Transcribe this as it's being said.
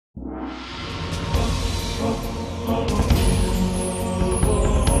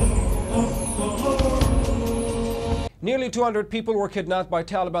Nearly 200 people were kidnapped by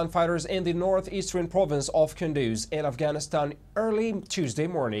Taliban fighters in the northeastern province of Kunduz in Afghanistan early Tuesday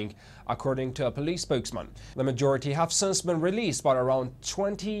morning, according to a police spokesman. The majority have since been released, but around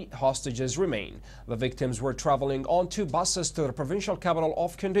 20 hostages remain. The victims were traveling on two buses to the provincial capital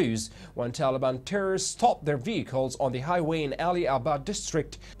of Kunduz when Taliban terrorists stopped their vehicles on the highway in Ali Abad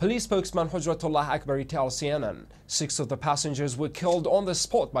district. Police spokesman Hujratullah Akbari tells CNN 6 of the passengers were killed on the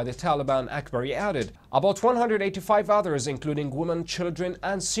spot by the Taliban. Akbari added, about 185 others, including women, children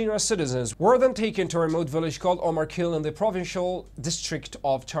and senior citizens, were then taken to a remote village called Omarkhil in the provincial district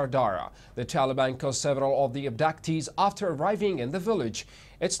of Chardara. The Taliban killed several of the abductees after arriving in the village.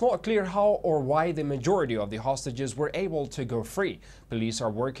 It's not clear how or why the majority of the hostages were able to go free. Police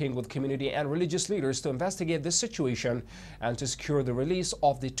are working with community and religious leaders to investigate this situation and to secure the release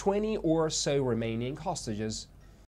of the 20 or so remaining hostages.